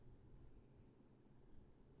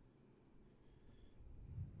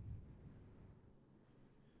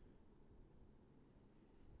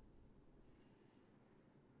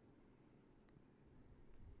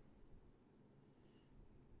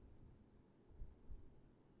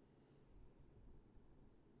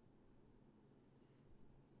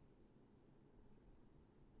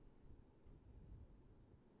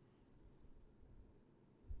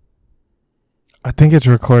I think it's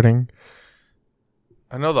recording.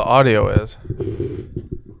 I know the audio is.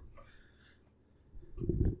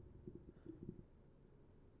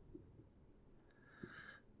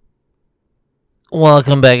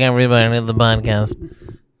 Welcome back, everybody, to the podcast.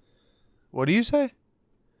 What do you say?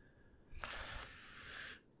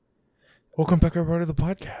 Welcome back, everybody, to the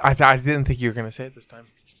podcast. I didn't think you were going to say it this time.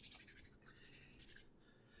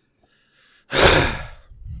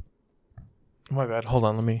 My bad. Hold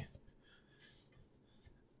on. Let me.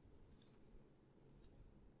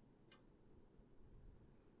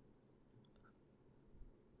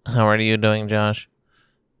 How are you doing, Josh?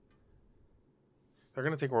 They're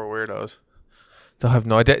going to think we're weirdos. They'll have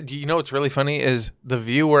no idea. You know what's really funny is the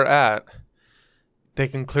view we're at, they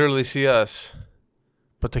can clearly see us,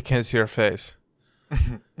 but they can't see our face.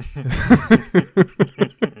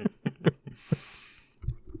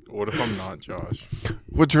 What if I'm not Josh?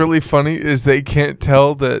 What's really funny is they can't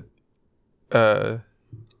tell that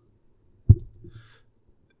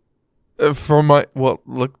from my... Well,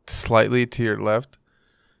 look slightly to your left.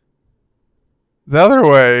 The other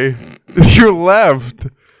way, your left.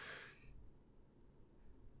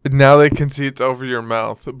 Now they can see it's over your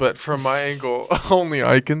mouth, but from my angle, only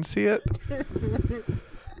I can see it.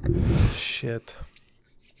 Shit.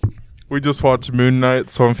 We just watched Moon Knight,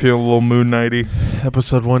 so I'm feeling a little Moon Knighty.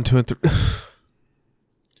 Episode 1, 2, and 3.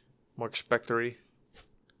 Mark Spectory.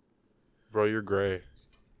 Bro, you're gray.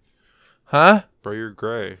 Huh? Bro, you're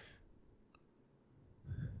gray.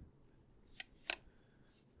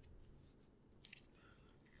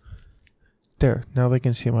 There. Now they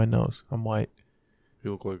can see my nose. I'm white.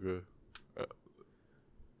 You look like a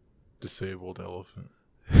disabled elephant.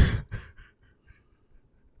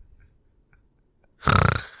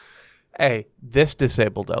 Hey, this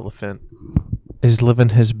disabled elephant is living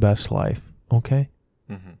his best life. Okay?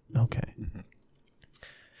 Mm-hmm. Okay.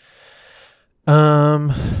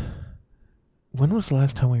 Mm-hmm. When was the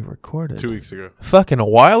last time we recorded? 2 weeks ago. Fucking a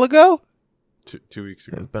while ago? 2 weeks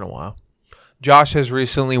ago. It's been a while. Josh has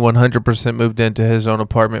recently 100% moved into his own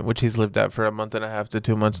apartment, which he's lived at for a month and a half to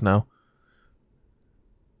 2 months now.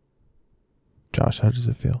 Josh, how does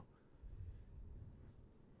it feel?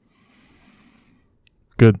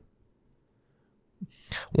 Good.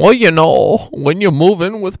 Well, you know, when you move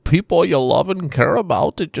in with people you love and care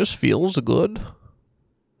about, it just feels good.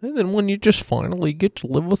 And then when you just finally get to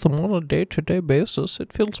live with them on a day-to-day basis,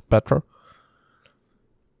 it feels better.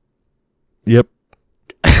 Yep.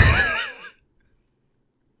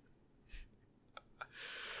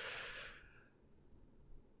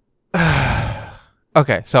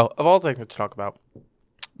 Okay, so of all things to talk about,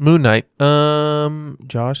 Moon Knight.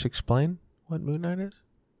 Josh, explain what Moon Knight is.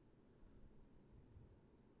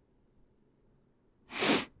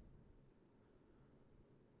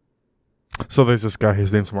 So there's this guy,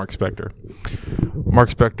 his name's Mark Spector. Mark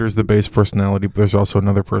Spector is the base personality, but there's also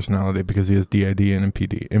another personality because he has DID and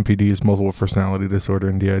MPD. MPD is multiple personality disorder,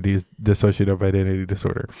 and DID is dissociative identity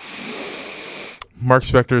disorder. Mark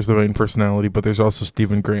Spector is the main personality, but there's also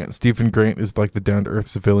Stephen Grant. Stephen Grant is like the down-to-earth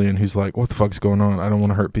civilian who's like, what the fuck's going on? I don't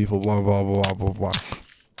want to hurt people, blah, blah, blah, blah, blah.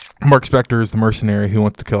 Mark Spector is the mercenary who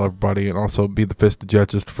wants to kill everybody and also be the fist of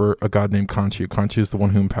judges for a god named Khonshu. Khonshu is the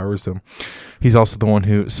one who empowers them. He's also the one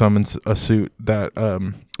who summons a suit that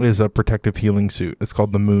is a protective healing suit. It's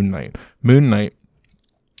called the Moon Knight. Moon Knight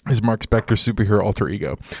is Mark Spector's superhero alter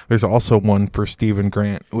ego. There's also one for Stephen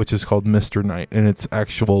Grant, which is called Mr. Knight, and it's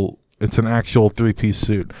an actual three-piece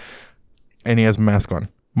suit, and he has a mask on.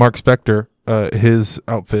 Mark Spector, his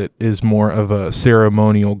outfit is more of a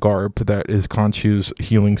ceremonial garb that is Khonshu's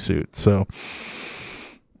healing suit. So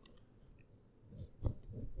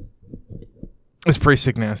it's pretty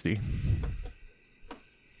sick nasty.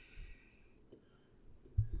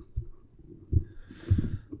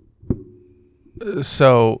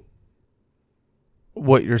 So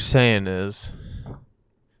what you're saying is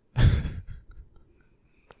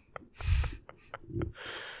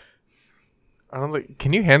I don't think.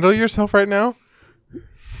 Can you handle yourself right now?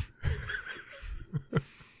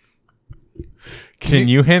 Can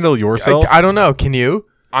you handle yourself? I don't know. Can you?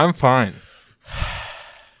 I'm fine.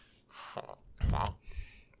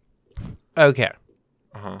 Okay.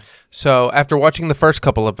 Uh-huh. So after watching the first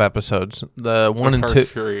couple of episodes, the one and two,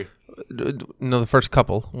 Three. no, the first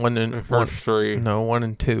couple, one and The one, first three. no, 1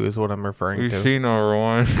 and 2 is what I'm referring We've to. seen our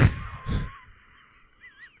one.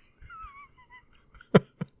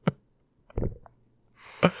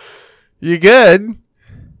 You good?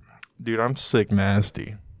 Dude, I'm sick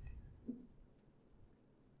nasty.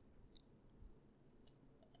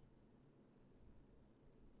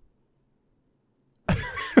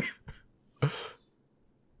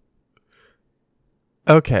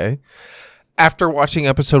 Okay. after watching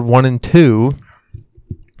episode 1 and 2,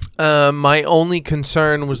 my only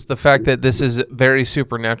concern was the fact that this is very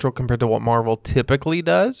supernatural compared to what Marvel typically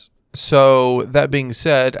does. So that being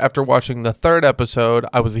said, after watching the third episode,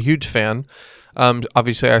 I was a huge fan.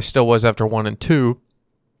 Obviously, I still was after 1 and 2.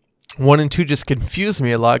 1 and 2 just confused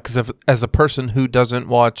me a lot because as a person who doesn't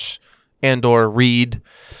watch and or read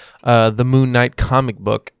the Moon Knight comic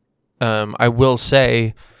book, I will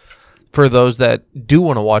say, for those that do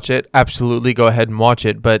want to watch it, absolutely go ahead and watch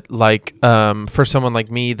it. But like for someone like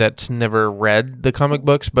me that's never read the comic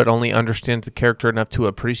books but only understands the character enough to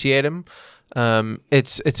appreciate him,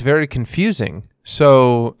 it's very confusing.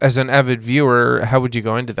 So as an avid viewer, how would you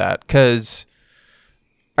go into that? Because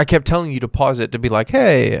I kept telling you to pause it to be like,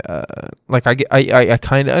 hey, like I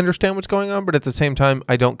kind of understand what's going on, but at the same time,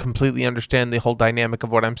 I don't completely understand the whole dynamic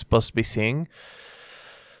of what I'm supposed to be seeing.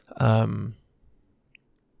 Can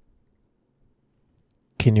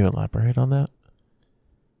you elaborate on that?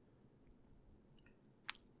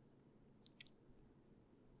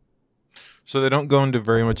 So they don't go into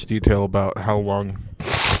very much detail about how long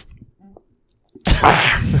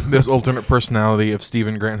this alternate personality of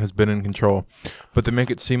Stephen Grant has been in control, but they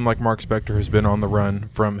make it seem like Mark Spector has been on the run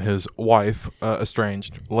from his wife,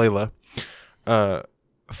 estranged, Layla,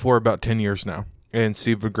 for about 10 years now. And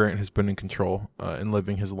Stephen Grant has been in control and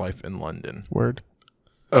living his life in London. Word.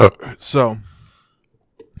 So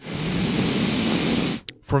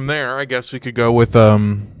from there, I guess we could go with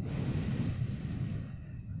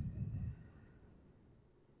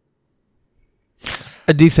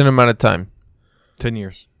A decent amount of time. 10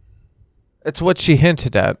 years. It's what she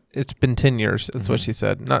hinted at. It's been 10 years. That's what she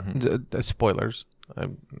said. Not spoilers. I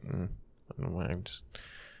don't know why.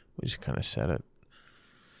 We just kind of said it.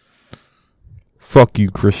 Fuck you,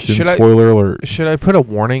 Christian. Spoiler alert. Should I put a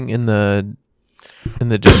warning in the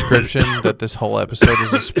description that this whole episode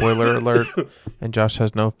is a spoiler alert and Josh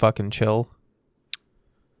has no fucking chill?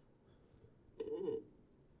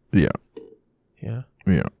 Yeah. Yeah.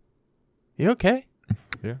 Yeah. You okay?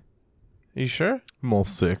 Yeah. You sure? I'm all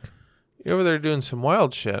sick. You're over there doing some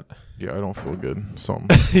wild shit. Yeah, I don't feel good.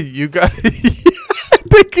 Something. You got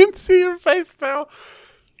They can see your face now.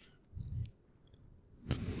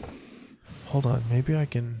 Hold on. Maybe I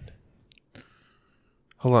can.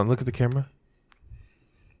 Hold on. Look at the camera.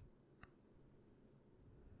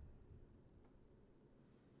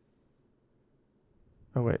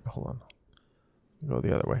 Oh, wait. Hold on. Go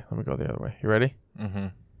the other way. Let me go the other way. You ready? Mm-hmm.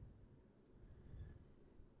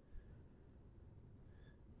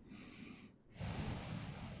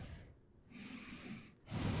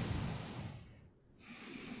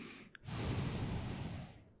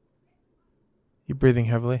 You breathing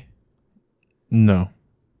heavily? No.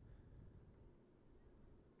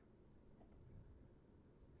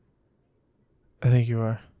 I think you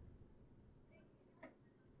are.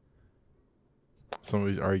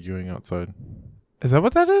 Somebody's arguing outside. Is that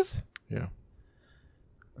what that is? Yeah.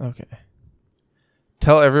 Okay.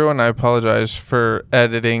 Tell everyone I apologize for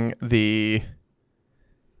editing the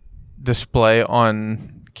display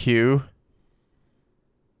on Q.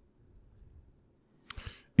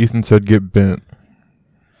 Ethan said get bent.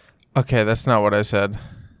 Okay, that's not what I said.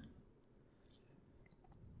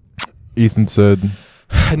 Ethan said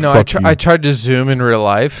No, I tried to zoom in real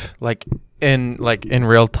life, like in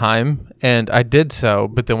real time, and I did so,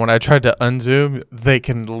 but then when I tried to unzoom, they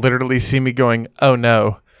can literally see me going, "Oh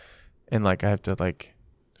no." And like I have to like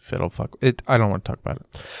fiddle fuck it. I don't want to talk about it.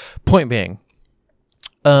 Point being,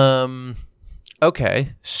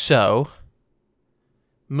 okay, so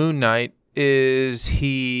Moon Knight, is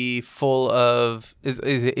he full of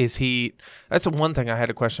is he? That's the one thing I had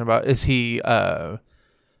a question about. Is he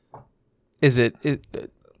is it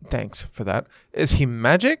thanks for that. Is he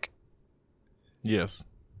magic? yes.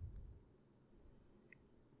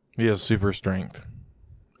 He has super strength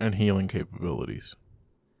and healing capabilities.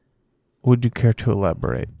 Would you care to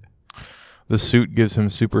elaborate? The suit gives him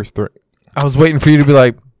super strength. I was waiting for you to be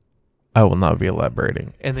like, I will not be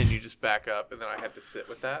elaborating. And then you just back up, and then I have to sit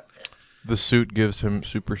with that. The suit gives him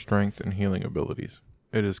super strength and healing abilities.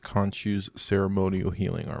 It is Khonshu's ceremonial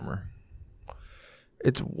healing armor.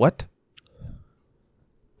 It's what?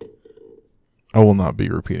 I will not be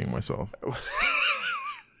repeating myself.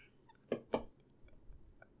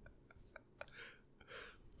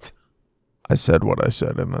 I said what I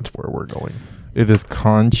said, and that's where we're going. It is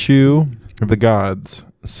Khonshu, the god's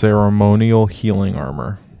ceremonial healing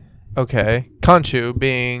armor. Okay. Khonshu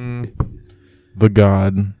being The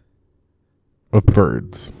god of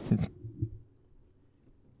birds.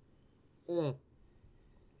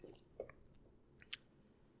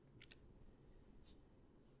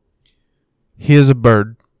 He is a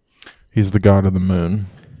bird. He's the god of the moon.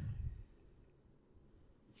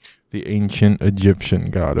 The ancient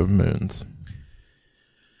Egyptian god of moons.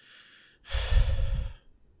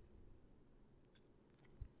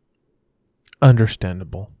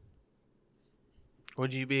 Understandable.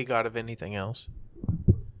 Would you be a god of anything else?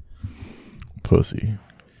 Pussy.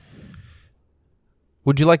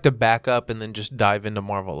 Would you like to back up and then just dive into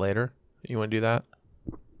Marvel later? You want to do that?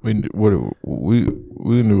 We can do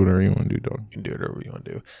whatever you want to do, dog. You can do whatever you want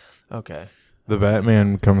to do. Okay. The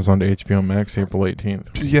Batman comes on to HBO Max April 18th.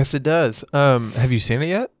 Yes, it does. Have you seen it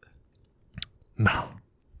yet? No.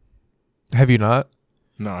 Have you not?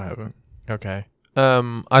 No, I haven't. Okay.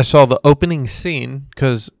 I saw the opening scene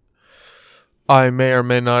because I may or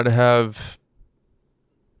may not have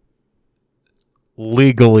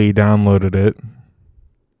Legally downloaded it.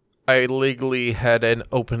 I legally had an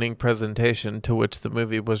opening presentation to which the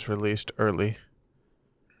movie was released early.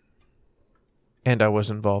 And I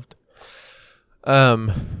was involved.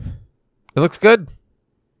 It looks good.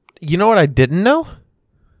 You know what I didn't know?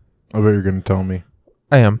 I bet you're going to tell me.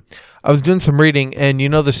 I am. I was doing some reading, and you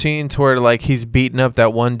know the scenes where like he's beating up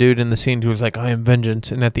that one dude in the scene who was like, I am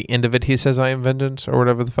vengeance, and at the end of it he says I am vengeance or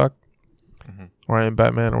whatever the fuck. Mm-hmm. Or I am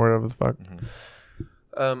Batman or whatever the fuck. Mm-hmm.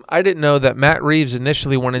 I didn't know that Matt Reeves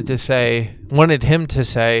initially wanted him to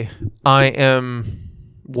say, I am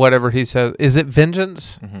whatever he says. Is it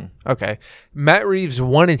vengeance? Mm-hmm. Okay. Matt Reeves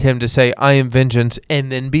wanted him to say, I am vengeance,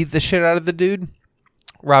 and then beat the shit out of the dude.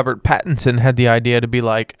 Robert Pattinson had the idea to be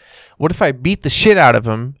like, what if I beat the shit out of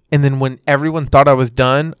him, and then when everyone thought I was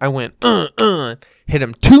done, I went, hit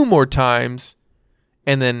him 2 more times,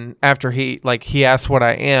 and then after he asks what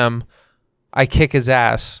I am, I kick his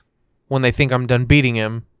ass. When they think I'm done beating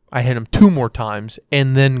him, I hit him 2 more times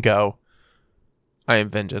and then go, I am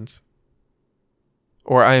vengeance.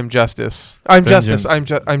 Or I am justice. I'm vengeance.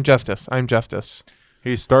 Justice. I'm justice. I'm justice.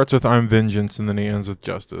 He starts with I'm vengeance and then he ends with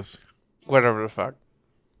justice. Whatever the fuck.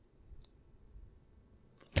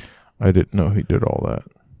 I didn't know he did all that.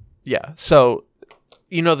 Yeah. So,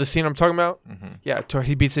 you know the scene I'm talking about? Mm-hmm. Yeah.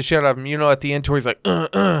 He beats the shit out of him. You know at the end where he's like,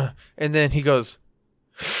 and then he goes,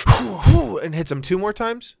 and hits him 2 more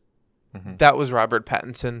times? Mm-hmm. That was Robert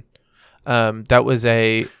Pattinson. That was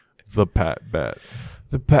the Bat. That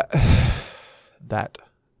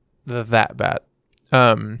bat.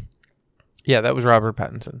 Yeah, that was Robert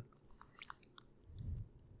Pattinson.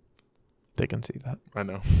 They can see that. I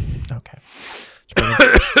know. Okay.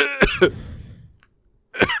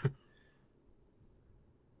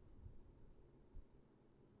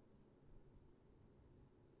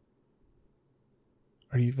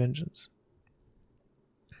 Are you vengeance?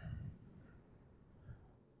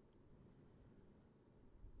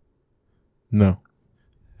 No.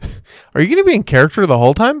 Are you going to be in character the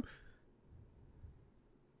whole time?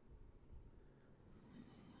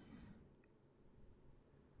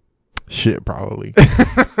 Shit, probably.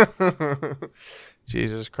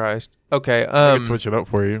 Jesus Christ. Okay. I can switch it up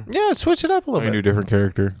for you. Yeah, switch it up a little bit. Do a different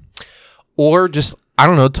character. Or just, I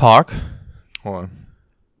don't know, talk. Hold on.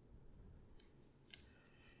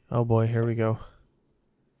 Oh boy, here we go.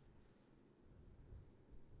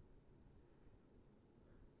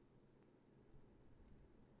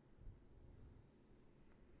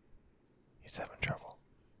 He's having trouble.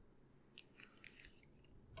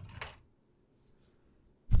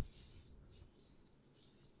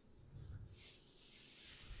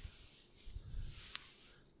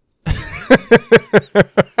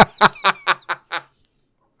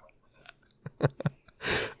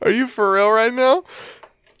 Are you for real right now?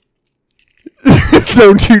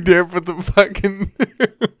 Don't you dare put the fucking...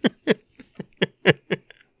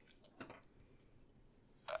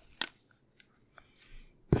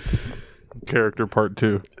 Character part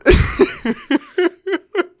 2.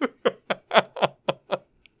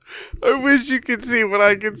 I wish you could see what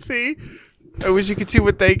I can see. I wish you could see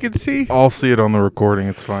what they can see. I'll see it on the recording.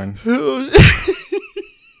 It's fine. You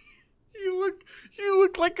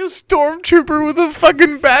look like a stormtrooper with a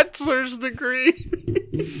fucking bachelor's degree.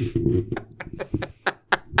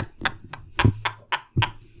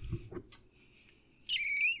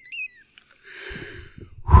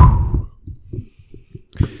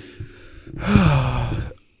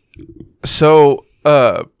 So,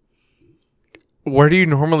 where do you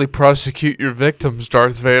normally prosecute your victims,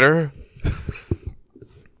 Darth Vader?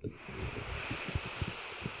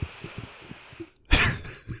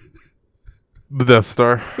 The Death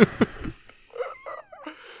Star.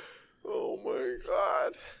 Oh my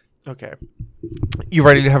god. Okay. You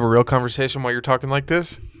ready to have a real conversation while you're talking like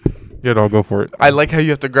this? Yeah, I'll go for it. I like how you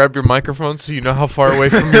have to grab your microphone so you know how far away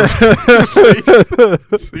from your face.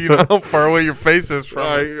 So you know how far away your face is from.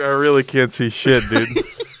 I really can't see shit, dude.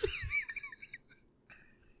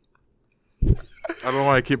 I don't know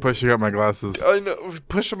why I keep pushing up my glasses. I know.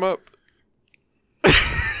 Push them up.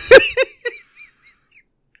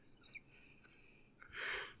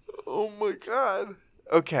 Oh my god.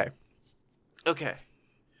 Okay.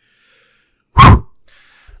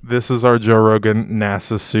 This is our Joe Rogan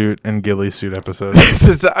NASA suit and ghillie suit episode.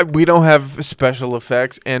 We don't have special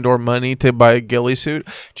effects and or money to buy a ghillie suit.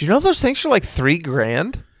 Do you know those things are like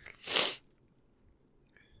 $3,000?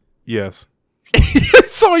 Yes. I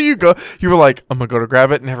saw you go. You were like, I'm gonna go to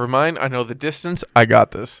grab it. Never mind. I know the distance. I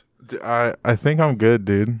got this. I think I'm good,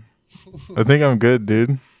 dude. I think I'm good,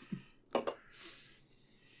 dude.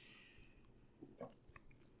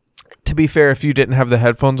 To be fair, if you didn't have the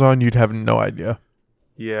headphones on, you'd have no idea.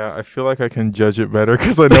 Yeah, I feel like I can judge it better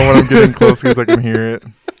because I know when I'm getting close because I can hear it.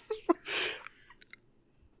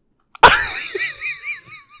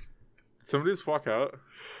 Somebody just walk out.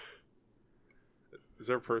 Is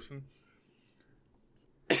there a person?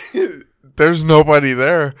 There's nobody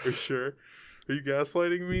there. Are you sure? Are you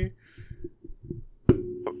gaslighting me?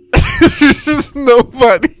 There's just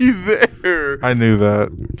nobody there. I knew that.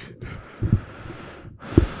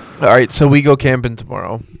 All right, so we go camping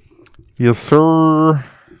tomorrow. Yes, sir.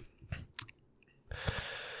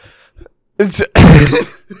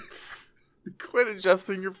 Quit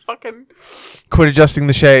adjusting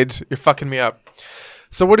the shades. You're fucking me up.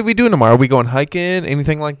 So what are we doing tomorrow? Are we going hiking?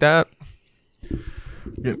 Anything like that?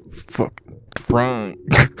 Get fucking drunk.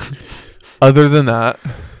 Other than that.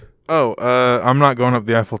 Oh, I'm not going up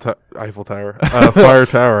the Eiffel Tower. Fire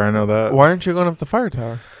Tower, I know that. Why aren't you going up the fire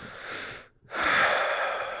tower?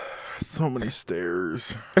 So many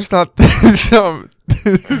stairs. There's not so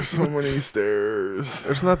many stairs.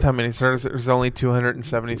 There's not that many stairs. There's only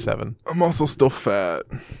 277. I'm also still fat.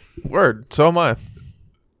 Word. So am I.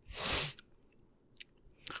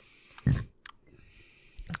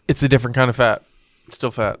 It's a different kind of fat.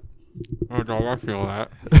 Still fat. Oh, dog, I feel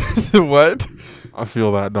that. What? I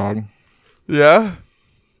feel that, dog. Yeah?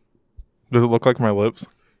 Does it look like my lips?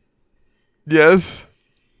 Yes.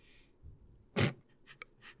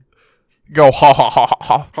 Go ha ha ha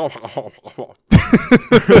ha ha.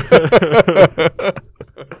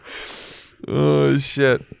 Oh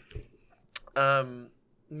shit.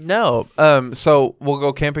 No. So we'll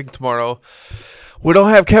go camping tomorrow. We don't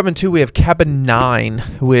have cabin 2, we have cabin 9,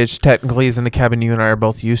 which technically isn't a cabin you and I are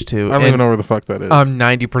both used to. I don't even know where the fuck that is. I'm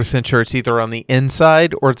 90% sure it's either on the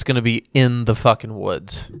inside or it's gonna be in the fucking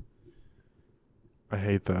woods. I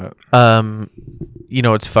hate that. You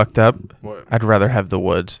know it's fucked up? What? I'd rather have the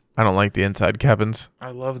woods. I don't like the inside cabins.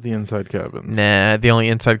 I love the inside cabins. Nah, the only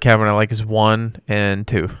inside cabin I like is 1 and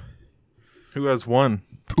 2. Who has 1?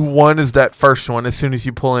 1 is that first one. As soon as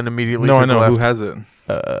you pull in, immediately. No, to I know. the left. Who has it?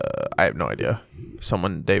 I have no idea.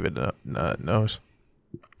 Someone, David, knows.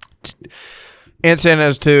 Aunt Sam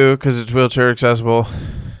has 2 because it's wheelchair accessible.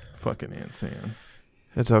 Fucking Aunt Sam.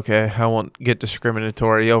 It's okay. I won't get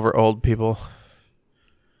discriminatory over old people.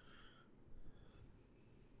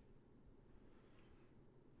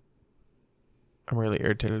 I'm really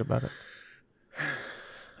irritated about it.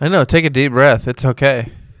 I know. Take a deep breath. It's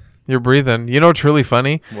okay. You're breathing. You know what's really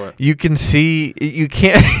funny? What? You can see. You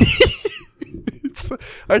can't.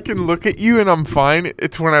 I can look at you and I'm fine.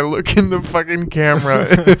 It's when I look in the fucking camera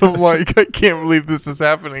and I'm like, I can't believe this is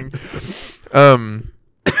happening. I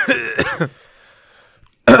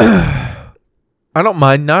don't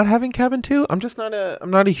mind not having cabin 2. I'm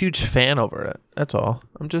not a huge fan over it. That's all.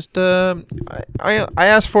 I'm just I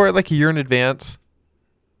asked for it like a year in advance.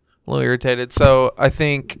 A little irritated. So I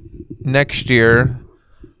think next year,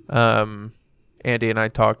 Andy and I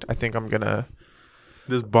talked. I think I'm gonna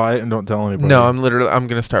just buy it and don't tell anybody. No, I'm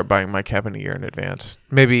gonna start buying my cabin a year in advance.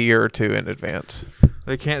 Maybe a year or 2 in advance.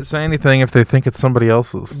 They can't say anything if they think it's somebody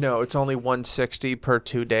else's. No, it's only $160 per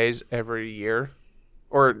 2 days every year.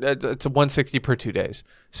 Or it's a $160 per 2 days.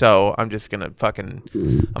 So I'm just gonna I'm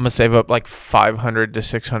gonna save up like $500 to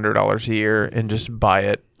 $600 a year and just buy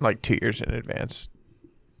it like 2 years in advance,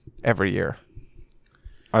 every year.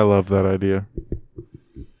 I love that idea.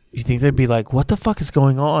 You think they'd be like, "What the fuck is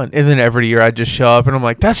going on?" And then every year I just show up and I'm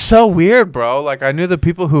like, "That's so weird, bro." Like I knew the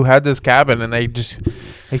people who had this cabin and they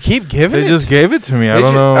keep giving it. They just gave it to me. I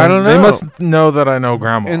don't know. They must know that I know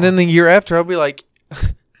grandma. And then the year after I'll be like.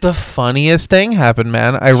 The funniest thing happened,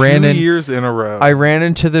 man. 2 years in a row. I ran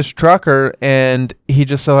into this trucker, and he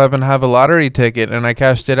just so happened to have a lottery ticket, and I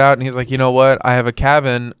cashed it out, and he's like, you know what? I have a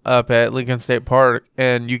cabin up at Lincoln State Park,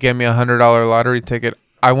 and you gave me $100 lottery ticket.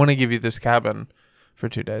 I want to give you this cabin for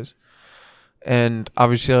 2 days. And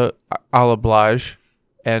obviously, I'll oblige,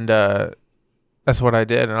 and that's what I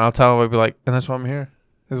did. And I'll tell him, I'll be like, and that's why I'm here.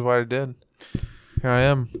 This is what I did. Here I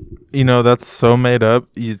am. You know, that's so made up.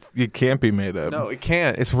 It can't be made up. No, it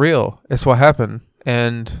can't. It's real. It's what happened.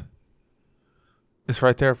 And it's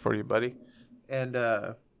right there for you, buddy. And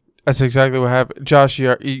that's exactly what happened. Josh,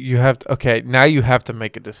 you have to... Okay, now you have to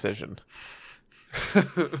make a decision.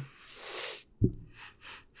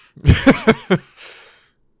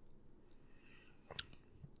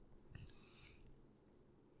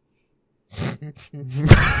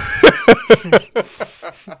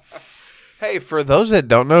 Hey, for those that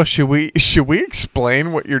don't know, should we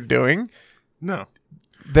explain what you're doing? No.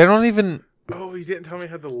 They don't even... Oh, you didn't tell me I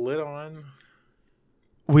had the lid on.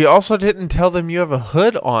 We also didn't tell them you have a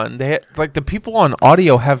hood on. Like the people on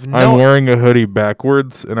audio have no... I'm wearing a hoodie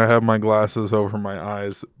backwards, and I have my glasses over my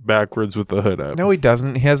eyes backwards with the hood up. No, he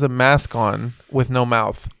doesn't. He has a mask on with no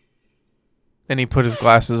mouth. And he put his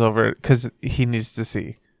glasses over it because he needs to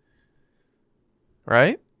see.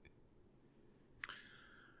 Right?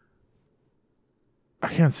 I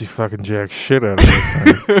can't see fucking jack shit out of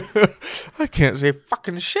this thing. I can't see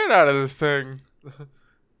fucking shit out of this thing.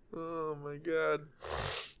 Oh my god.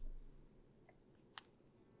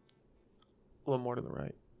 A little more to the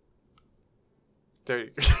right.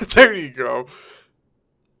 There you go.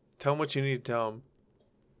 Tell him what you need to tell him.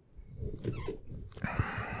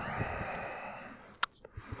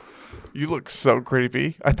 You look so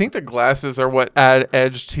creepy. I think the glasses are what add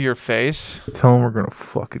edge to your face. Tell them we're gonna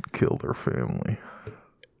fucking kill their family.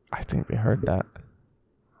 I think they heard that.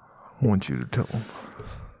 I want you to tell them.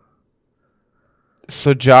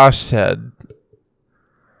 So Josh said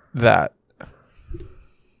that.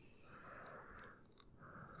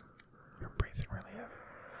 You're breathing really heavy.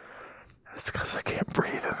 That's because I can't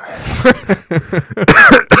breathe in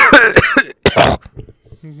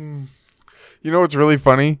this. You know what's really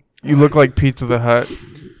funny? You look like Pizza the Hut.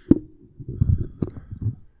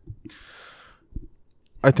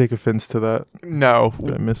 I take offense to that. No.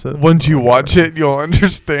 Did I miss it? Once you watch it, you'll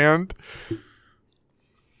understand.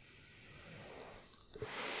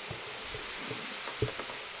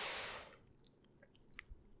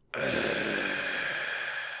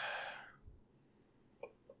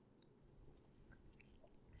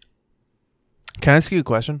 Can I ask you a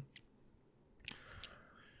question?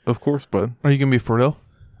 Of course, bud. Are you going to be for real?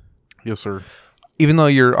 Yes, sir. Even though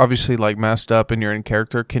you're obviously like masked up and you're in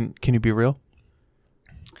character, can you be real?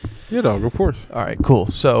 Yeah, dog, of course. All right, cool.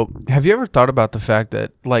 So have you ever thought about the fact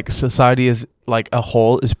that like society is like a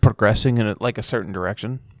whole is progressing in like a certain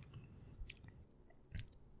direction?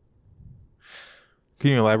 Can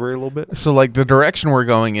you elaborate a little bit? So like the direction we're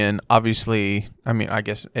going in, obviously, I mean, I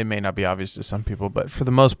guess it may not be obvious to some people, but for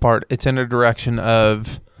the most part, it's in a direction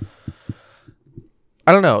of,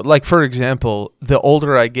 I don't know, like for example, the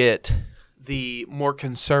older I get, the more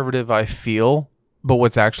conservative I feel. But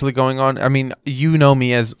what's actually going on? I mean, you know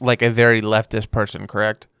me as like a very leftist person,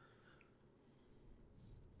 correct?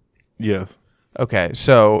 Yes. Okay,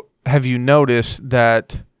 so have you noticed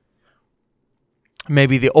that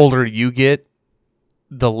maybe the older you get,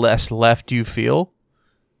 the less left you feel?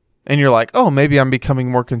 And you're like, oh, maybe I'm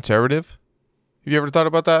becoming more conservative? Have you ever thought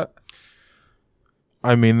about that?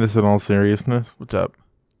 I mean this in all seriousness. What's up?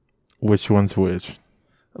 Which one's which?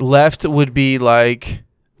 Left would be like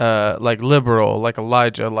liberal, like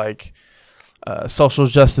Elijah, like social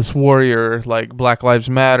justice warrior, like Black Lives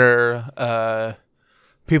Matter,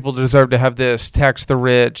 people deserve to have this, tax the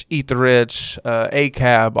rich, eat the rich,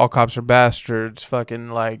 ACAB, all cops are bastards, fucking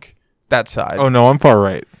like that side. Oh, no, I'm far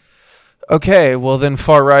right. Okay, well then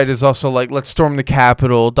far right is also like, let's storm the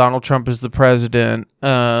Capitol, Donald Trump is the president,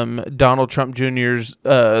 Donald Trump Jr.'s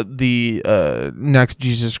the next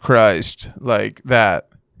Jesus Christ, like that.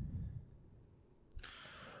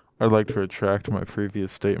 I'd like to retract my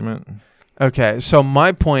previous statement. Okay, so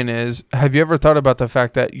my point is, have you ever thought about the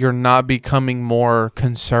fact that you're not becoming more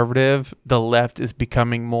conservative? The left is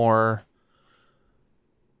becoming more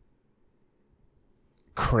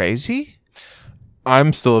crazy?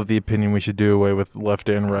 I'm still of the opinion we should do away with left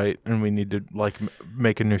and right, and we need to like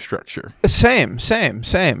make a new structure. Same.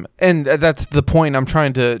 And that's the point I'm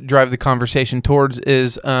trying to drive the conversation towards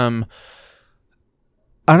is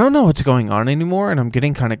I don't know what's going on anymore, and I'm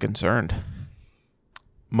getting kind of concerned.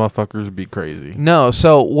 Motherfuckers be crazy. No,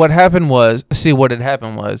 so what happened was, what had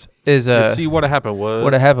happened was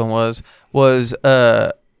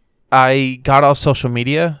I got off social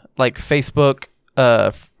media, like Facebook,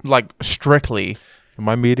 like strictly. Am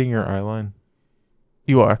I meeting your eye line?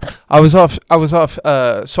 You are. I was off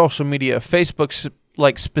social media, Facebook,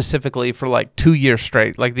 like specifically for like 2 years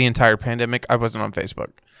straight, like the entire pandemic. I wasn't on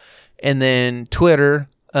Facebook. And then Twitter,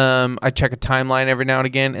 I check a timeline every now and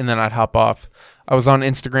again, and then I'd hop off. I was on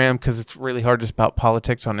Instagram because it's really hard to spout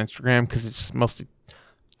politics on Instagram because it's just mostly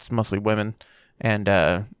It's mostly women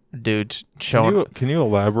and dudes showing. Can you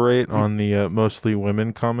elaborate on the mostly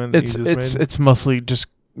women comment that you just made? It's mostly just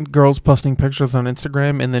girls posting pictures on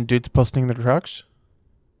Instagram and then dudes posting their trucks.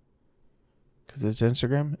 Because it's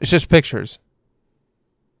Instagram. It's just pictures.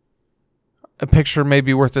 A picture may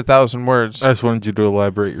be worth 1,000 words. I just wanted you to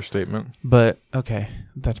elaborate your statement. But, okay,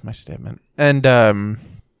 that's my statement. And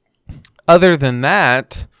other than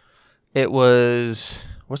that, it was...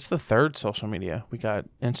 What's the third social media? We got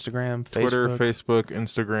Instagram, Twitter, Facebook,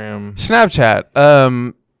 Instagram.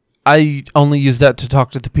 Snapchat. I only used that to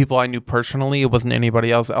talk to the people I knew personally. It wasn't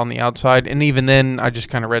anybody else on the outside. And even then, I just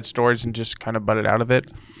kind of read stories and just kind of butted out of it.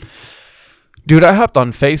 Dude, I hopped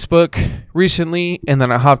on Facebook recently, and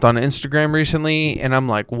then I hopped on Instagram recently, and I'm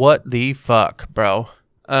like, what the fuck, bro?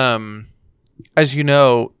 As you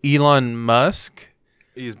know, Elon Musk...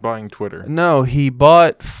 He's buying Twitter. No, he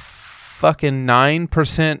bought fucking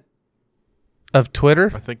 9% of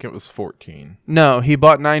Twitter. I think it was 14. No, he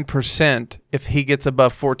bought 9% if he gets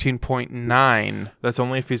above 14.9. That's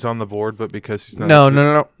only if he's on the board, but because he's not...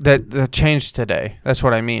 No. That changed today. That's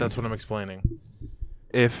what I mean. That's what I'm explaining.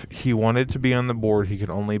 If he wanted to be on the board, he could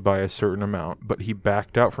only buy a certain amount, but he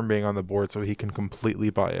backed out from being on the board so he can completely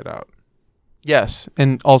buy it out. Yes,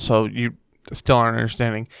 and also, you still aren't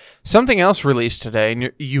understanding. Something else released today,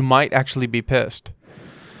 and you might actually be pissed.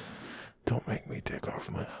 Don't make me take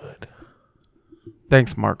off my hood.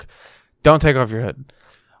 Thanks, Mark. Don't take off your hood.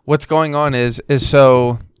 What's going on is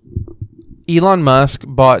so Elon Musk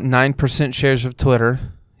bought 9% shares of Twitter.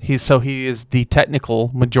 He is the technical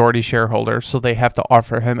majority shareholder, so they have to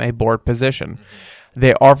offer him a board position. Mm-hmm.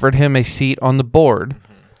 They offered him a seat on the board,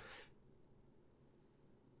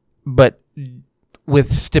 but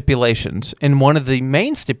with stipulations. And one of the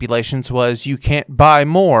main stipulations was you can't buy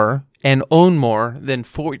more and own more than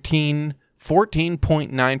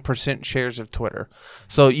 14.9% shares of Twitter.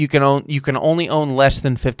 So you can only own less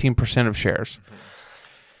than 15% of shares. Mm-hmm.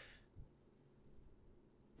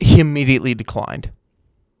 He immediately declined.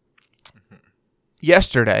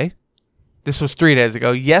 Yesterday, this was 3 days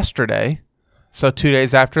ago, so 2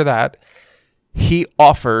 days after that, he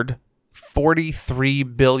offered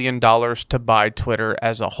 $43 billion to buy Twitter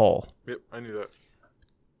as a whole. Yep, I knew that.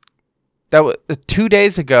 That was 2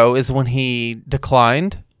 days ago is when he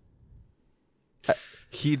declined.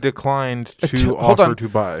 He declined to offer to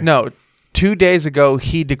buy. No, 2 days ago,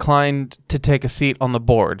 he declined to take a seat on the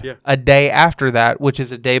board. Yeah. A day after that, which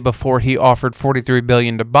is a day before he offered $43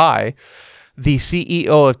 billion to buy, the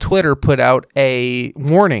CEO of Twitter put out a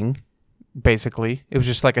warning, basically. It was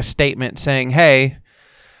just like a statement saying, hey,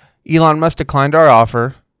 Elon Musk declined our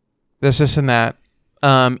offer, this, and that.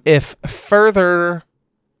 If further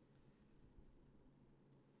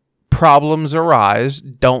problems arise,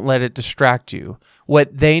 don't let it distract you.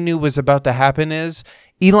 What they knew was about to happen is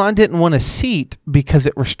Elon didn't want a seat because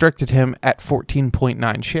it restricted him at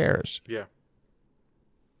 14.9 shares. Yeah.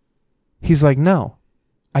 He's like, no.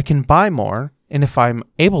 I can buy more, and if I'm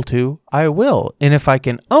able to, I will. And if I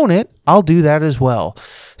can own it, I'll do that as well.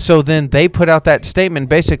 So then they put out that statement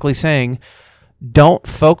basically saying, don't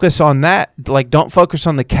focus on that. Like, don't focus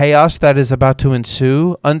on the chaos that is about to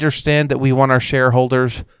ensue. Understand that we want our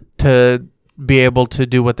shareholders to be able to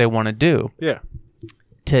do what they want to do. Yeah.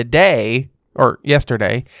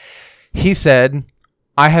 Yesterday, he said,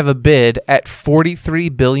 I have a bid at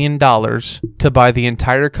 $43 billion to buy the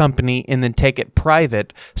entire company and then take it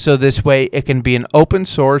private. So this way it can be an open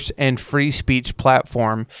source and free speech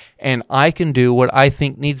platform. And I can do what I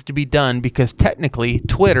think needs to be done because technically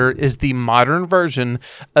Twitter is the modern version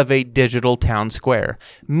of a digital town square.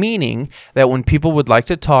 Meaning that when people would like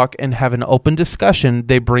to talk and have an open discussion,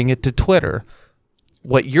 they bring it to Twitter.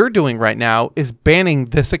 What you're doing right now is banning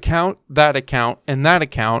this account, and that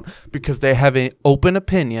account because they have an open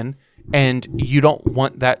opinion and you don't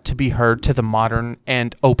want that to be heard to the modern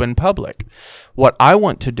and open public. What I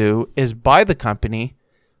want to do is buy the company,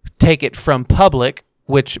 take it from public,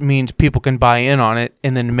 which means people can buy in on it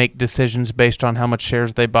and then make decisions based on how much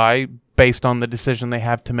shares they buy based on the decision they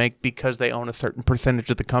have to make because they own a certain percentage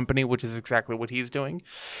of the company, which is exactly what he's doing.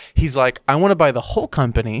 He's like, I want to buy the whole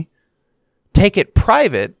company, take it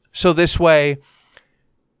private, so this way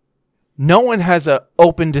no one has an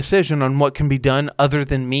open decision on what can be done other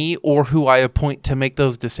than me or who I appoint to make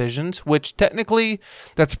those decisions, which technically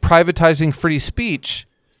that's privatizing free speech.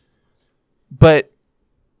 But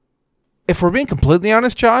if we're being completely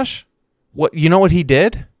honest, Josh, you know what he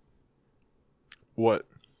did? What?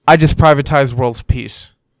 I just privatized world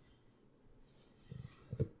peace.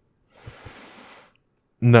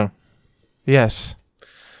 No. Yes.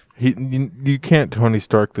 You can't Tony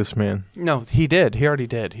Stark this man. No, he did. He already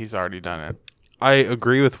did. He's already done it. I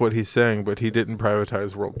agree with what he's saying, but he didn't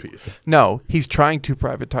privatize world peace. No, he's trying to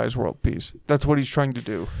privatize world peace. That's what he's trying to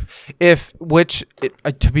do.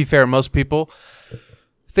 To be fair, most people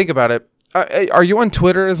think about it. Are you on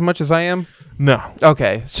Twitter as much as I am? No.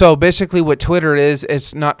 Okay, so basically what Twitter is,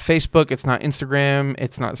 it's not Facebook, it's not Instagram,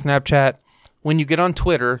 it's not Snapchat. When you get on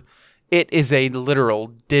Twitter, it is a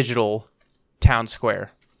literal digital town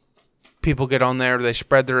square. People get on there, they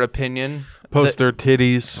spread their opinion. Post their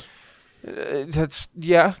titties.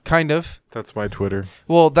 Kind of. That's my Twitter.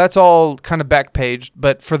 Well, that's all kind of backpaged,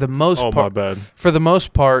 but for the most part, my bad. For the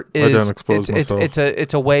most part, I done exposed myself.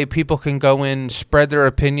 it's a way people can go in, spread their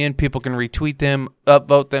opinion. People can retweet them,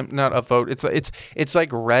 upvote them, not upvote. It's like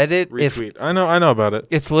Reddit. Retweet. I know about it.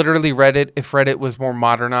 It's literally Reddit. If Reddit was more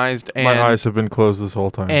modernized and my eyes have been closed this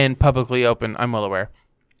whole time and publicly open, I'm well aware.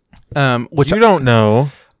 Which you don't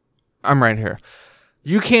know. I'm right here.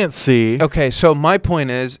 You can't see. Okay, so my point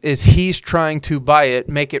is he's trying to buy it,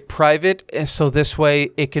 make it private, and so this way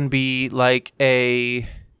it can be like a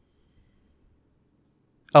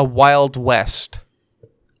Wild West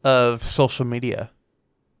of social media.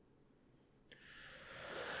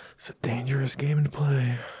 It's a dangerous game to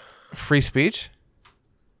play. Free speech?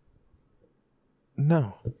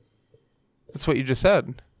 No. That's what you just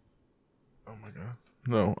said. Oh my god.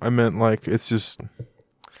 No, I meant like it's just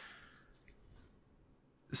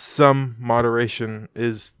some moderation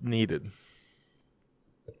is needed.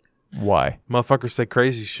 Why? Motherfuckers say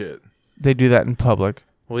crazy shit. They do that in public.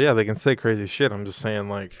 Well, yeah, they can say crazy shit. I'm just saying,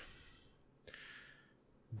 like,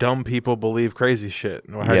 dumb people believe crazy shit.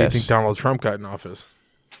 Well, how do you think Donald Trump got in office?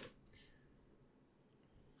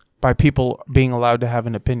 By people being allowed to have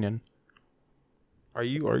an opinion. Are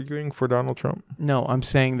you arguing for Donald Trump? No, I'm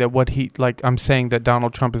saying that I'm saying that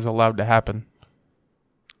Donald Trump is allowed to happen.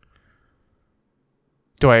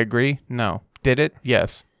 Do I agree? No. Did it?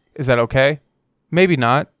 Yes. Is that okay? Maybe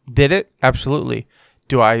not. Did it? Absolutely.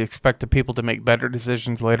 Do I expect the people to make better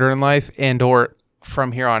decisions later in life and or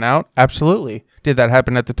from here on out? Absolutely. Did that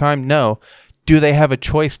happen at the time? No. Do they have a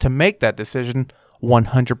choice to make that decision?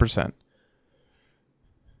 100%.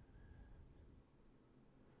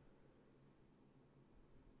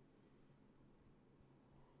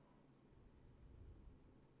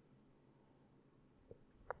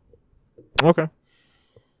 Okay.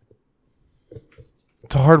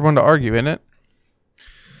 It's a hard one to argue, isn't it?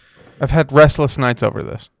 I've had restless nights over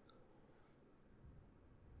this.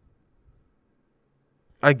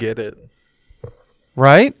 I get it.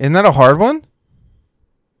 Right? Isn't that a hard one?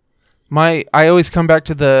 I always come back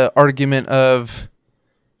to the argument of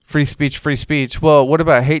free speech, free speech. Well, what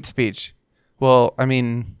about hate speech? Well, I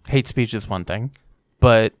mean, hate speech is one thing,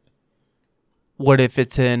 but what if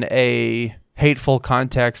it's in a hateful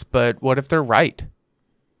context, but what if they're right?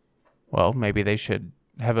 Well, maybe they should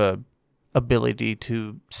have a ability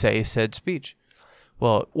to say said speech.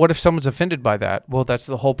 Well, what if someone's offended by that? Well, that's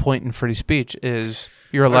the whole point in free speech is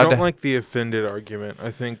you're allowed to... I don't like the offended argument.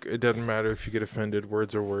 I think it doesn't matter if you get offended.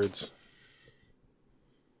 Words are words.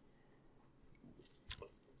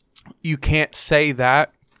 You can't say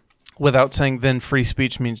that without saying then free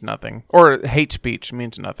speech means nothing. Or hate speech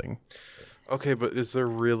means nothing. Okay, but is there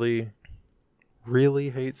really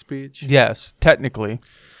hate speech? Yes, technically.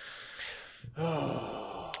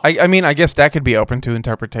 I mean, I guess that could be open to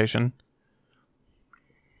interpretation.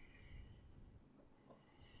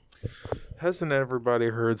 Hasn't everybody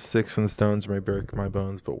heard sticks and stones may break my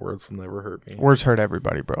bones, but words will never hurt me? Words hurt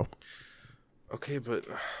everybody, bro. Okay, but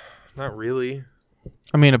not really.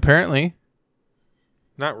 I mean, apparently.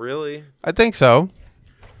 Not really. I think so.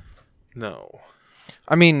 No.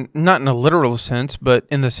 I mean, not in a literal sense, but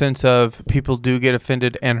in the sense of people do get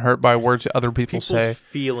offended and hurt by words that other people say. People's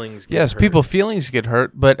feelings get yes, hurt. people's feelings get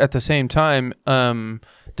hurt, but at the same time,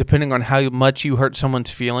 depending on how much you hurt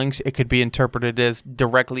someone's feelings, it could be interpreted as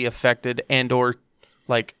directly affected and or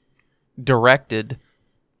like directed.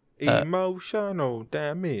 Emotional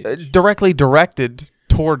damage. Directly directed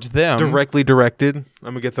towards them. Directly directed. I'm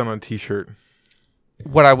going to get that on a t-shirt.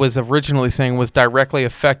 What I was originally saying was directly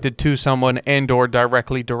affected to someone and or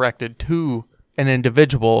directly directed to an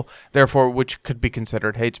individual, therefore which could be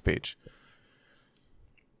considered hate speech.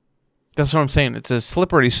 That's what I'm saying. It's a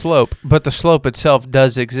slippery slope, but the slope itself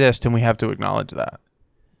does exist and we have to acknowledge that.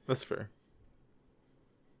 That's fair.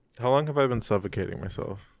 How long have I been suffocating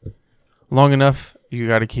myself? Long enough, you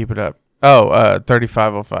got to keep it up. Oh,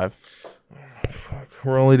 35:05. Fuck.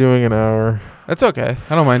 We're only doing an hour. That's okay.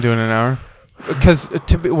 I don't mind doing an hour. Because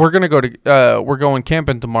we're going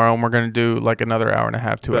camping tomorrow, and we're gonna do like another hour and a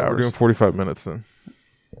half, 2 hours. We're doing 45 minutes then.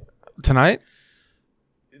 Tonight?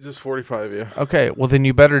 Just 45, yeah. Okay, well then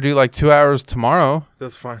you better do like 2 hours tomorrow.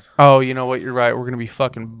 That's fine. Oh, you know what? You're right. We're gonna be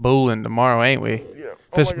fucking booling tomorrow, ain't we? Yeah.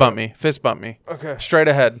 Fist bump me. Fist bump me. Okay. Straight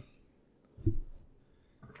ahead.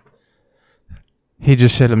 He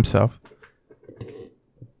just shit himself.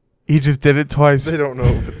 He just did it twice. They don't know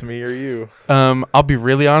if it's me or you. I'll be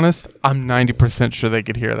really honest. I'm 90% sure they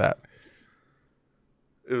could hear that.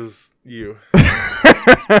 It was you.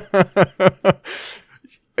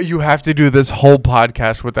 You have to do this whole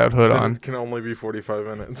podcast with that hood And on. it can only be 45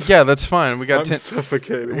 minutes. Yeah, that's fine. We got I'm 10.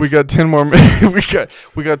 suffocating. We got 10 more minutes.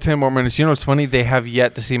 we got 10 more minutes. You know what's funny? They have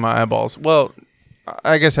yet to see my eyeballs. Well,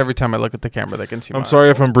 I guess every time I look at the camera, they can see. I'm sorry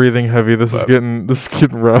if I'm breathing heavy. This is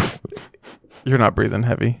getting rough. You're not breathing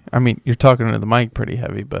heavy. I mean, you're talking into the mic pretty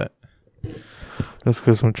heavy, but That's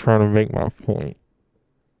because I'm trying to make my point.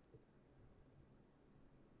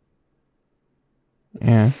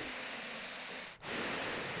 yeah.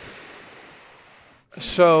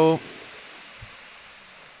 So,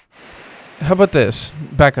 how about this?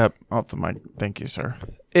 Back up off the mic. Thank you, sir.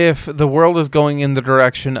 If the world is going in the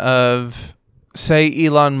direction of, say,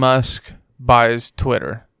 Elon Musk buys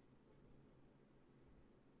Twitter,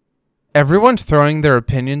 everyone's throwing their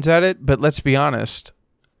opinions at it, but let's be honest.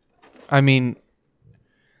 I mean,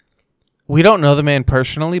 we don't know the man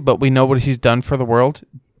personally, but we know what he's done for the world.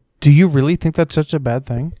 Do you really think that's such a bad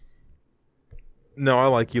thing? No, I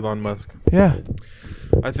like Elon Musk. Yeah.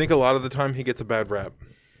 I think a lot of the time he gets a bad rap.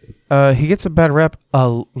 He gets a bad rep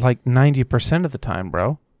like 90% of the time,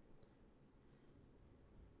 bro.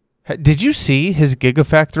 Did you see his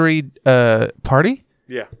Gigafactory party?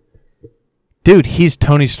 Yeah. Dude, he's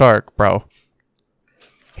Tony Stark, bro.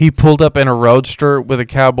 He pulled up in a roadster with a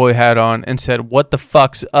cowboy hat on and said, "What the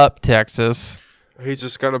fuck's up, Texas?" He's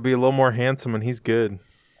just got to be a little more handsome and he's good.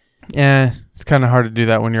 Yeah, it's kind of hard to do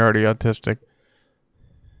that when you're already autistic.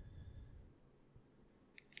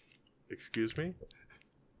 Excuse me?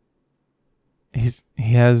 He's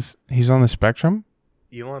on the spectrum?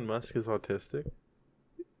 Elon Musk is autistic?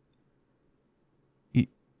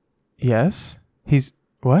 Yes. He's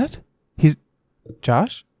what?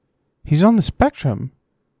 Josh? He's on the spectrum.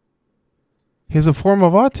 He has a form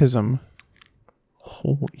of autism.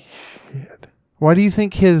 Holy shit. Why do you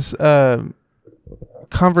think his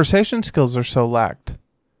conversation skills are so lacked?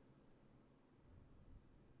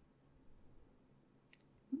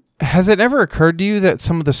 Has it ever occurred to you that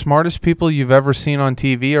some of the smartest people you've ever seen on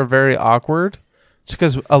TV are very awkward? It's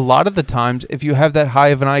because a lot of the times, if you have that high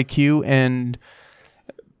of an IQ and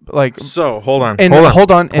like hold on.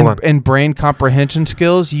 And brain comprehension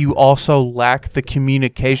skills, you also lack the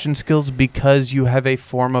communication skills because you have a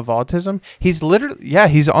form of autism. He's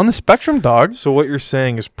he's on the spectrum, dog. So what you're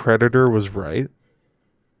saying is Predator was right?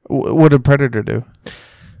 What did Predator do?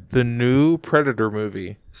 The new Predator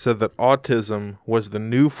movie said that autism was the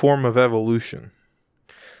new form of evolution.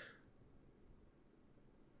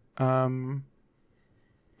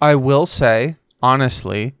 I will say,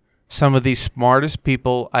 honestly, some of the smartest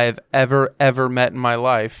people I have ever met in my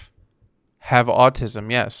life have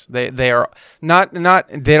autism. Yes, they are not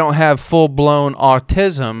they don't have full blown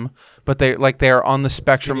autism, but they are on the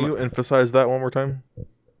spectrum. Can you emphasize that one more time?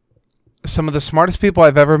 Some of the smartest people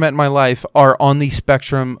I've ever met in my life are on the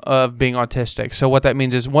spectrum of being autistic. So what that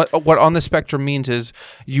means is what on the spectrum means is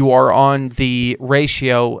you are on the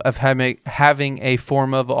ratio of having a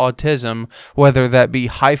form of autism, whether that be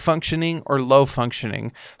high functioning or low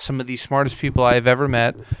functioning. Some of the smartest people I have ever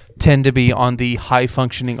met tend to be on the high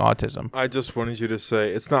functioning autism. I just wanted you to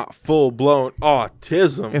say it's not full blown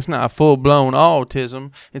autism. It's not full blown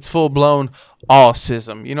autism. It's full blown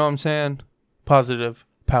autism. You know what I'm saying? Positive.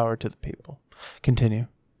 Power to the people. Continue.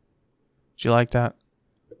 Did you like that?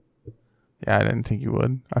 Yeah, I didn't think you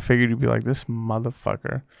would. I figured you'd be like, this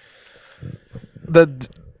motherfucker.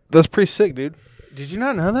 That's pretty sick, dude. Did you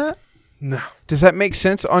not know that? No. Does that make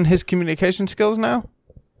sense on his communication skills now?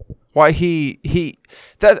 Why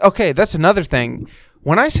that's another thing.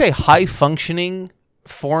 When I say high functioning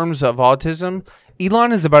forms of autism,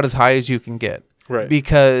 Elon is about as high as you can get. Right.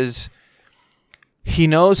 Because he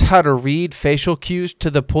knows how to read facial cues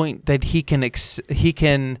to the point that he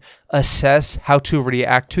can assess how to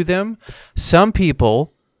react to them. Some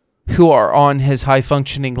people who are on his high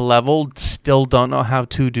functioning level still don't know how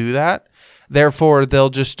to do that. Therefore,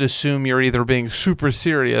 they'll just assume you're either being super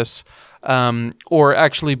serious or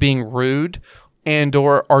actually being rude and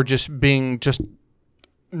or are just being just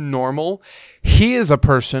normal. He is a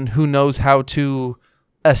person who knows how to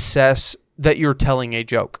assess that you're telling a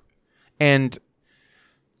joke. And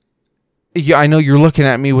yeah, I know you're looking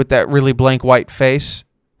at me with that really blank white face,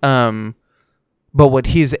 but what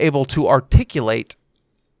he is able to articulate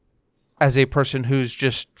as a person who's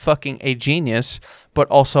just fucking a genius, but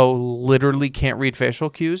also literally can't read facial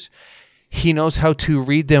cues. He knows how to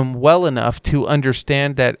read them well enough to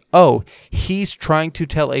understand that, oh, he's trying to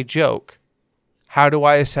tell a joke. How do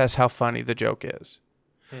I assess how funny the joke is?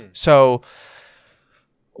 So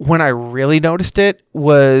when I really noticed it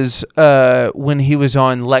was when he was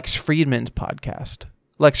on Lex Fridman's podcast.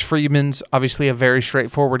 Lex Fridman's obviously a very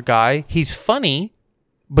straightforward guy. He's funny,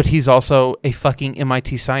 but he's also a fucking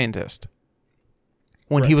MIT scientist.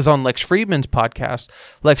 When he was on Lex Fridman's podcast,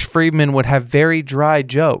 Lex Fridman would have very dry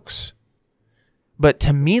jokes. But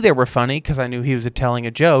to me, they were funny because I knew he was telling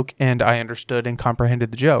a joke and I understood and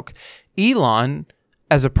comprehended the joke. Elon,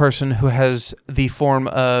 as a person who has the form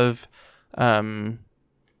of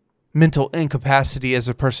mental incapacity as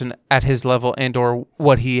a person at his level and or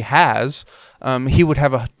what he has, he would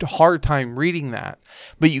have a hard time reading that.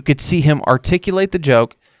 But you could see him articulate the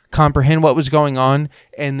joke, comprehend what was going on,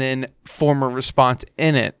 and then form a response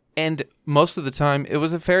in it. And most of the time, it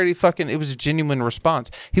was it was a genuine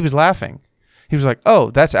response. He was laughing. He was like,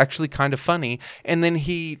 oh, that's actually kind of funny. And then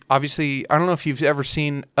he, obviously, I don't know if you've ever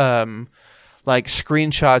seen like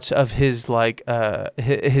screenshots of his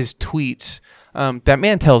his tweets. That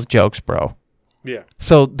man tells jokes, bro. Yeah.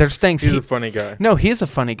 So there's things. He's a funny guy. No, he is a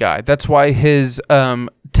funny guy. That's why his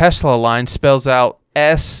Tesla line spells out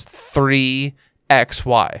S3XY.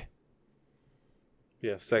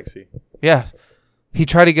 Yeah, sexy. Yeah. He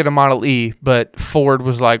tried to get a Model E, but Ford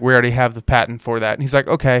was like, we already have the patent for that. And he's like,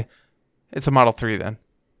 okay, it's a Model 3 then.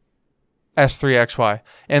 S3XY.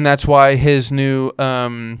 And that's why his new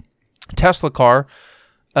Tesla car,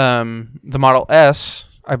 the Model S,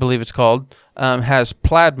 I believe it's called, has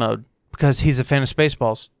plaid mode because he's a fan of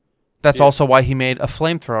Spaceballs. That's also why he made a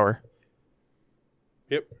flamethrower.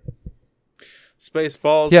 Yep.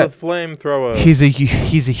 Spaceballs with flamethrower. He's a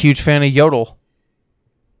huge fan of Yodel.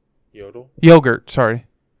 Yogurt, sorry.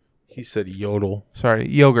 He said yodel. Sorry,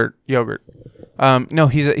 yogurt. No,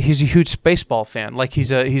 he's a huge Spaceball fan. Like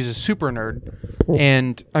he's a super nerd.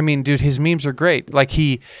 And I mean, dude, his memes are great. Like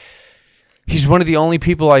he's one of the only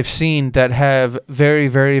people I've seen that have very,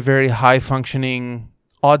 very, very high functioning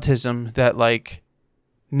autism that like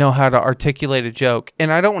know how to articulate a joke.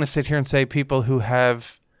 And I don't want to sit here and say people who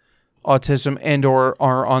have autism and or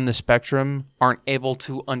are on the spectrum aren't able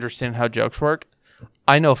to understand how jokes work.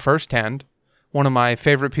 I know firsthand. One of my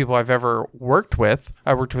favorite people I've ever worked with,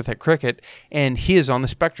 I worked with at Cricket, and he is on the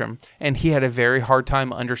spectrum, and he had a very hard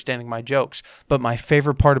time understanding my jokes. But my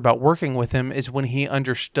favorite part about working with him is when he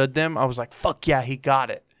understood them, I was like, fuck yeah, he got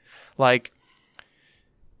it. Like,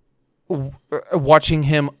 watching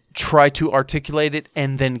him try to articulate it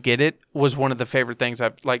and then get it was one of the favorite things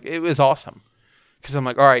it was awesome. Because I'm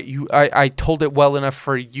like, all right, I told it well enough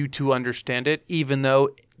for you to understand it, even though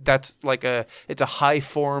that's it's a high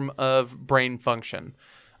form of brain function.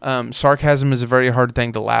 Sarcasm is a very hard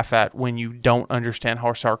thing to laugh at when you don't understand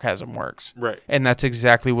how sarcasm works. Right. And that's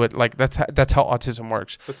exactly what, that's how autism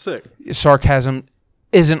works. That's sick. Sarcasm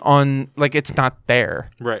isn't it's not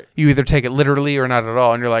there. Right. You either take it literally or not at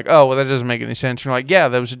all. And you're like, oh, well, that doesn't make any sense. And you're like, yeah,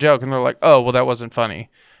 that was a joke. And they're like, oh, well, that wasn't funny.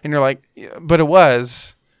 And you're like, yeah, but it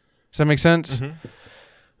was. Does that make sense?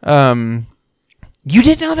 Mm-hmm. You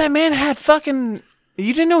didn't know that man had fucking...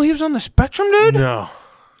 You didn't know he was on the spectrum, dude? No.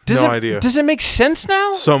 Idea. Does it make sense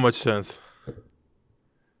now? So much sense.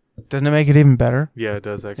 Doesn't it make it even better? Yeah, it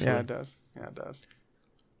does, actually. Yeah, it does.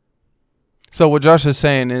 So what Josh is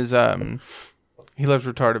saying is he loves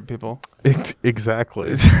retarded people.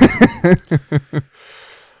 Exactly.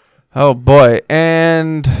 Oh, boy.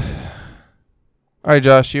 And... All right,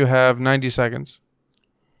 Josh, you have 90 seconds.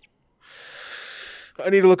 I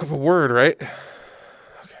need to look up a word, right? Okay,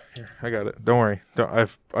 here, I got it. Don't worry.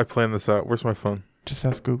 I planned this out. Where's my phone? Just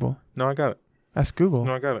ask Google. No, I got it. Ask Google.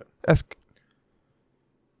 No, I got it. Ask.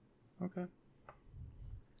 Okay.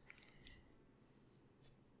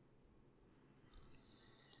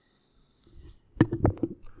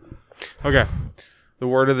 Okay. The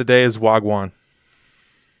word of the day is wagwan.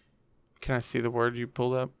 Can I see the word you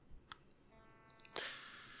pulled up?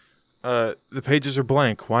 The pages are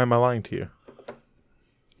blank. Why am I lying to you?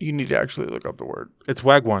 You need to actually look up the word. It's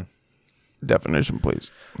wagwan. Definition, please.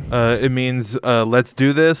 It means let's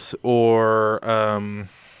do this, or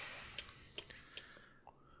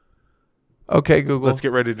okay, Google. Let's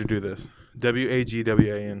get ready to do this.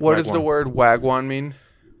 WAGWAN. What does the word wagwan mean?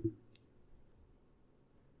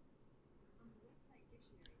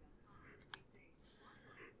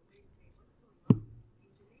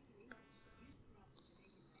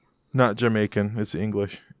 Not Jamaican. It's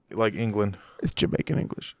English. Like England. It's Jamaican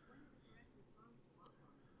English.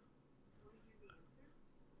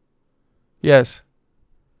 Yes.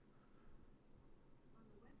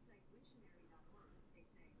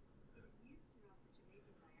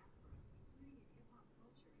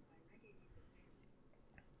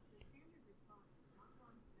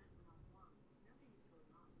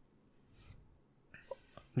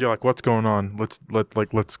 You're like, what's going on? Let's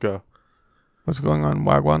go. What's going on,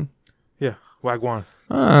 Wagwan? Yeah, Wagwan.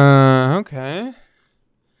 Okay.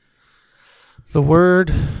 The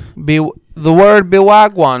word be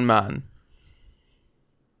Wagwan, man.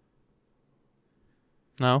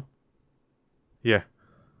 No? Yeah.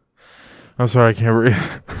 I'm sorry, I can't read.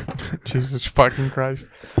 Jesus fucking Christ.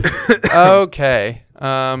 Okay.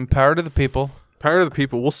 Power to the people. Power to the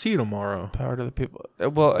people. We'll see you tomorrow. Power to the people.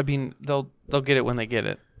 Well, I mean, they'll get it when they get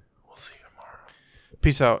it. We'll see you tomorrow.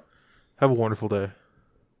 Peace out. Have a wonderful day.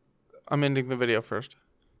 I'm ending the video first.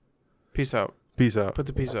 Peace out. Peace out. Put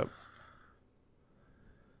the peace up.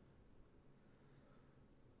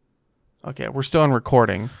 Okay, we're still on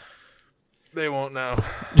recording. They won't know.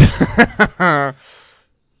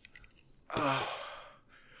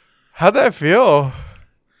 How'd that feel?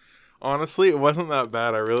 Honestly, it wasn't that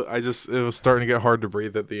bad. It was starting to get hard to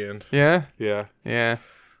breathe at the end. Yeah? Yeah. Yeah.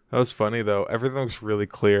 That was funny, though. Everything looks really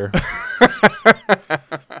clear.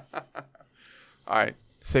 All right.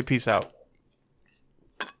 Say peace out.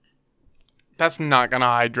 That's not going to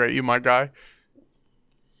hydrate you, my guy.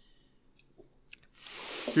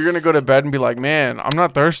 You're going to go to bed and be like, man, I'm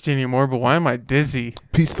not thirsty anymore, but why am I dizzy?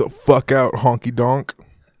 Peace the fuck out, honky donk.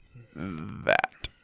 That.